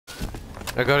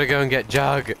I gotta go and get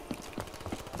Jug.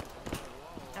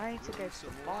 I need to go to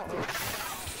the bottle.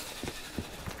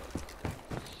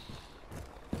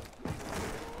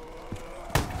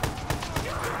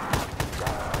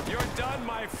 You're done,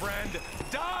 my friend.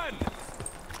 Done.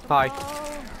 Hi.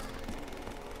 Oh.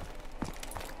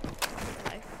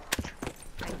 Hello.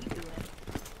 How you doing?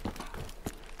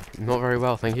 Not very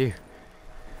well, thank you.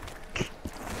 No,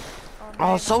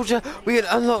 Oh, soldier! We can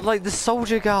unlock like the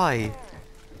soldier guy.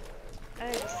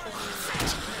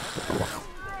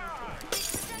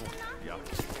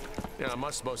 Yeah, I'm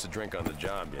not supposed to drink on the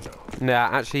job, you know. Nah,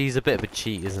 actually, he's a bit of a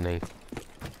cheat, isn't he?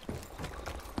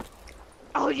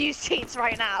 Oh, use cheats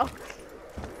right now.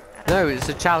 No, it's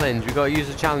a challenge. We gotta use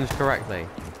the challenge correctly.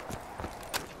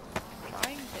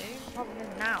 Trying to. The problem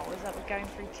is now is that we're going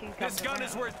through two guns. This gun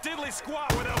is worth diddly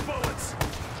squat without bullets.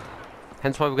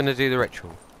 Hence why we're gonna do the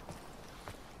ritual.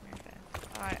 Okay.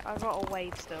 Alright, I've got a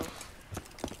wave still.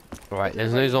 Alright,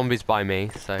 there's no zombies by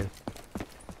me, so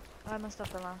I must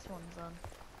have the last ones on.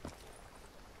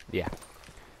 yeah.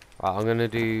 Right, I'm gonna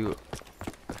do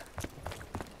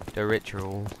the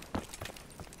ritual.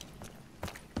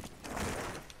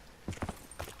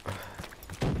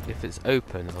 If it's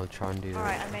open, I'll try and do that.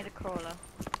 Alright, I made a crawler.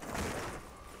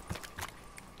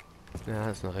 No,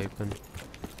 that's not open.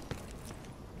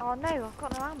 Oh no, I've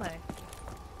got no ammo.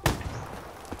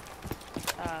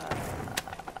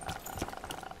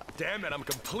 Damn it, I'm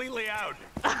completely out.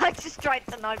 I just tried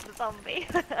to knife the zombie.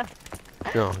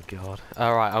 Oh god.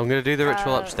 Alright, I'm gonna do the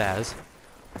ritual upstairs.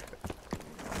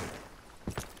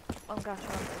 I'm gonna have to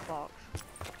run to the box.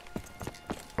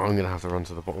 I'm gonna have to run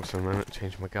to the box for a moment,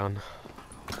 change my gun.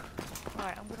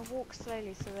 Alright, I'm gonna walk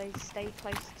slowly so they stay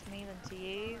closer to me than to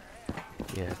you.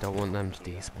 Yeah, don't want them to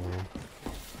despawn.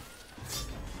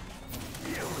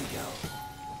 Here we go.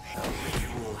 The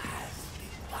ritual has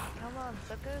begun. Come on,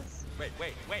 suckers. Wait,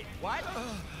 what?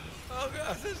 Oh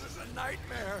god, this is a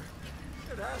nightmare.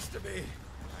 It has to be.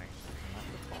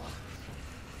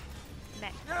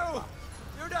 Next.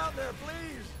 You down there,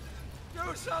 please.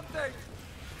 Do something.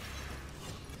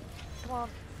 Come on.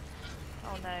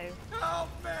 Oh no. Help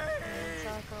me.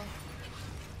 Circle.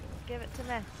 Give it to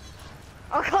me.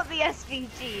 I got the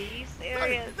SVG, are you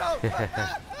serious? No. I'll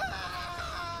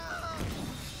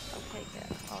take it.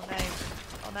 Oh no.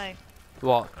 Oh no.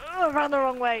 What? Oh, I ran the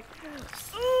wrong way.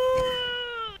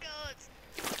 Oh god.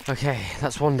 Okay,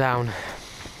 that's one down.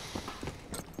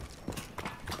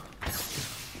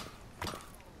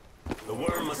 The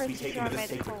worm must be Pretty taken sure I to the made a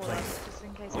sacred call, place. just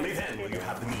in case Only I then will did you it,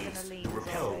 have the I'm means gonna leave to the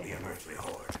repel zombie. the unearthly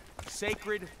horde.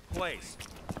 Sacred place.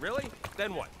 Really?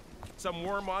 Then what? Some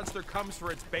worm monster comes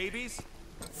for its babies?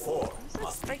 Four It's so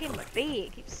must be friggin' collected. big,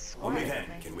 it keeps Only swirling then at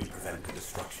me. can we prevent the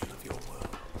destruction of your world.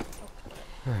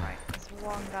 Right, there's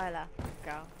one guy left.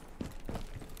 Go.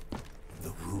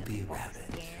 The ruby rabbit.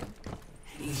 Again.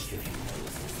 Each of you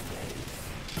knows this place.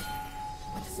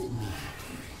 What does it mean to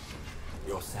you?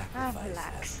 Your sacrifice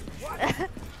relax. has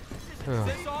been Is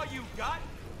this all you got?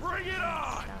 Bring it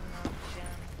on!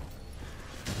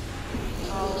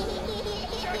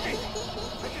 Jackie!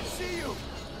 I can see you!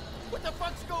 What the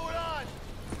fuck's going on?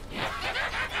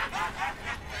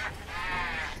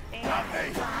 Stop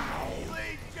me!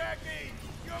 Please, Jackie!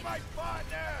 You're my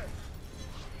partner!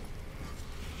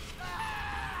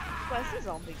 Where's the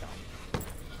zombie gone?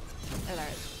 Hello. I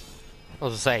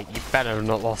was gonna say, you better have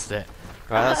not lost it.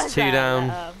 Right, that's two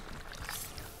down.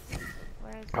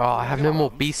 Oh, I have no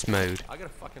more beast mode. I got a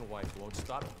fucking wife who won't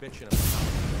stop bitching about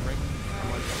drink.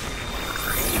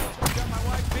 I got my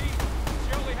wife beat.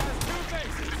 She only has two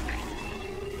faces.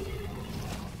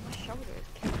 My shoulder is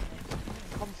killing me.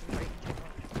 I'm concentrating too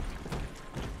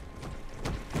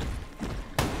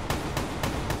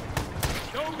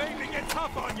much. Don't make me get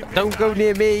tough on you. Don't go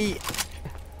near me!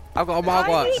 I've got a I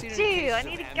mark. need two! I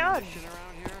need a gun!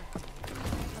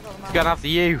 Gun after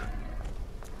you.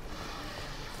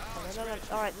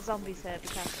 Alright, the zombie's here, be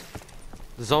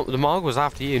careful. The Marg was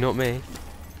after you, not me.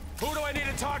 Who do I need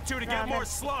to talk to get more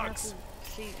slugs?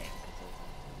 Shooting.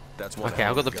 That's one. Okay,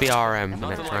 I've got the BRM Nothing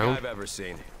next like round. I've ever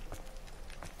seen.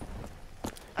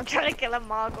 I'm trying to kill a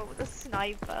Margot with a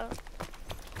sniper.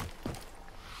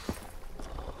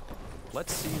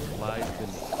 Let's see what lies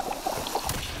beneath.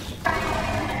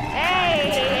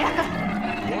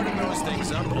 Hey! Warning those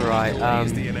things up. Right,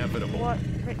 Is the inevitable. What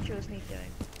rituals need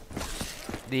doing?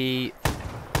 The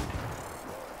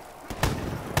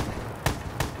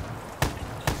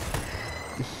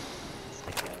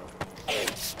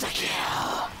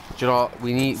do you know what?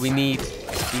 We need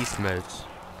beast modes.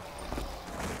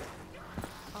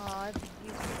 Oh, I've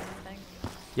used everything.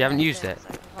 You haven't used it?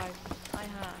 I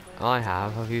have. I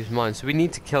have. I've used mine. So we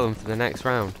need to kill them for the next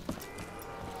round.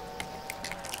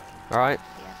 Alright.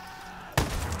 Yeah.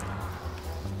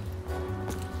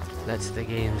 Let's the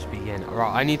games begin.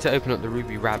 Alright, I need to open up the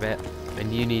Ruby Rabbit,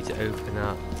 and you need to open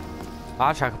up...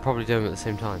 Actually, I could probably do them at the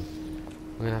same time.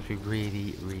 I'm gonna have to be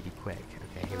really, really quick.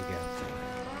 Okay, here we go.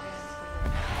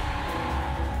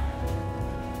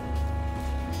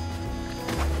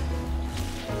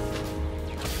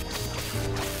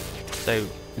 So,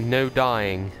 no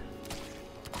dying.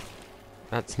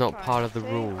 That's not part of the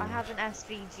rule. I have an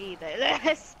SVG though.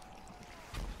 This.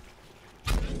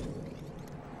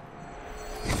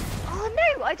 Oh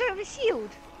no! I don't have a shield.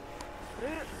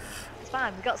 It's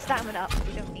fine. We got stamina up.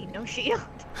 We don't need no shield.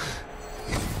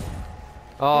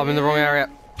 Oh, I'm in the wrong area.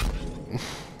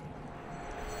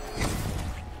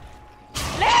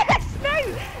 Les,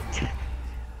 no!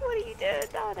 What are you doing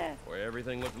down there? Boy,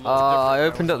 everything looked a little different. I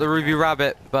opened up the Ruby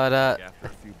Rabbit, but After a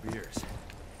few beers.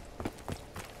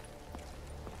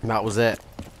 that was it.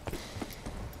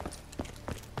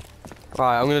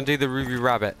 Right, I'm gonna do the Ruby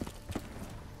Rabbit.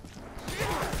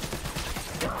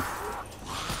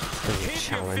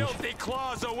 Keep your filthy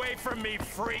claws away from me,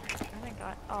 freak! I think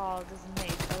oh, there's a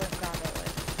nade. I won't grab it.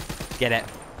 Wait. Get it.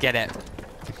 Get it.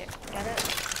 Get it?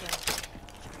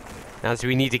 Yeah. Now, so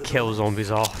we need to kill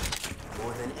zombies off.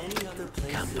 More than any other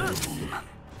place in the city,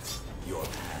 your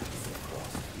paths have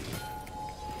crossed here.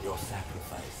 Your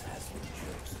sacrifice has been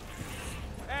chosen.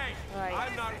 Hey, Right.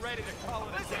 I'm not ready to call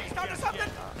it a day just yet.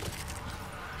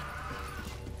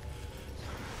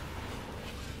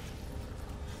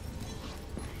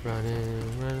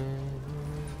 Running, running,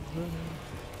 running.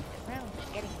 Well, it's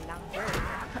getting longer.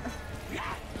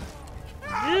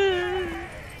 I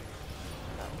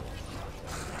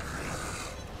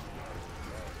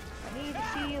need a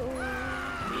shield.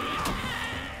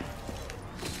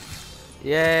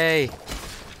 Yay!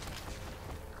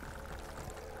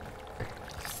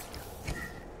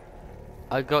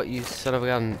 I got you, son of a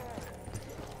gun.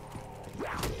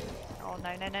 Oh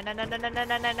no no no no no no no no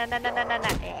no no no no no no!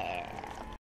 Yeah.